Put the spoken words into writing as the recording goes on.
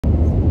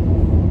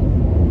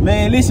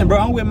Man, listen, bro.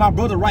 I'm with my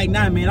brother right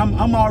now, man.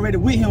 I'm already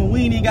with him.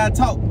 We ain't even gotta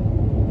talk.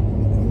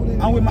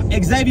 I'm with my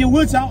Xavier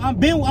Woods. I'm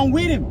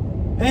with him.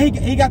 And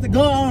he got the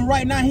gun on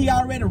right now. He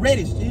already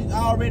ready. He's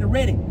already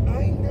ready. I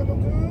ain't got no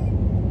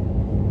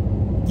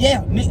gun.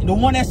 Yeah, the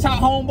one that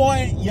shot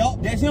homeboy.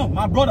 Yup, that's him.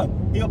 My brother.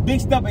 He a big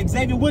step.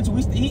 Xavier Woods.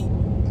 Man,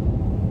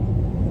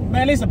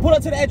 listen. Pull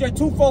up to the address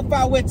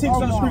 245 West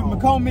Tixon Street,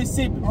 Macomb,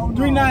 Mississippi.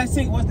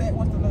 396. What's that?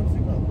 What's the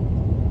zip code?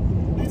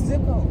 What's the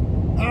zip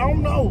code? I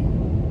don't know.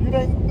 You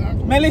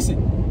ain't. Man, listen.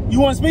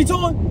 You want to speak to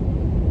him?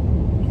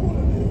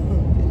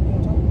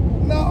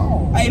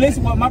 No. Hey,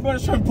 listen, my brother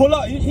Sherman, pull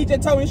up. He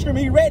just told me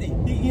he ready.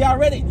 He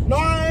already. No,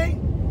 I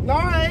ain't. No,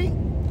 I ain't.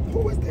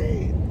 Who is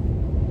that?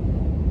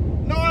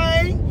 No,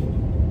 I ain't.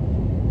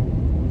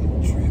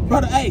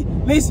 Brother, hey,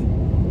 listen.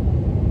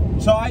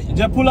 So I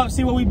just pull up,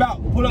 see what we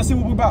about. Pull up, see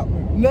what we about.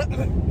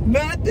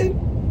 Nothing.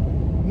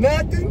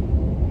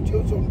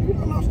 You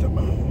done lost your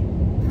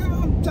mind.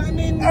 I'm trying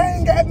in. I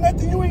ain't got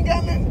nothing. You ain't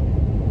got nothing.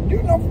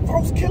 You know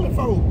folks killing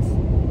folks.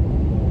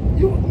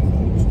 You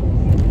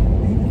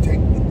take.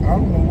 I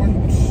don't know what.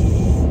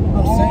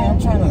 I'm saying, I'm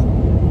trying to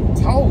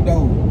talk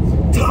though.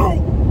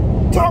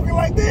 Talking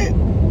like that.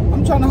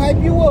 I'm trying to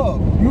hype you up.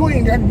 You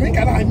ain't got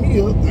to hype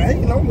me up. I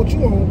ain't know what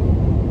you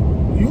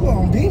on. You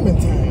on demon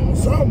time or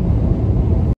something.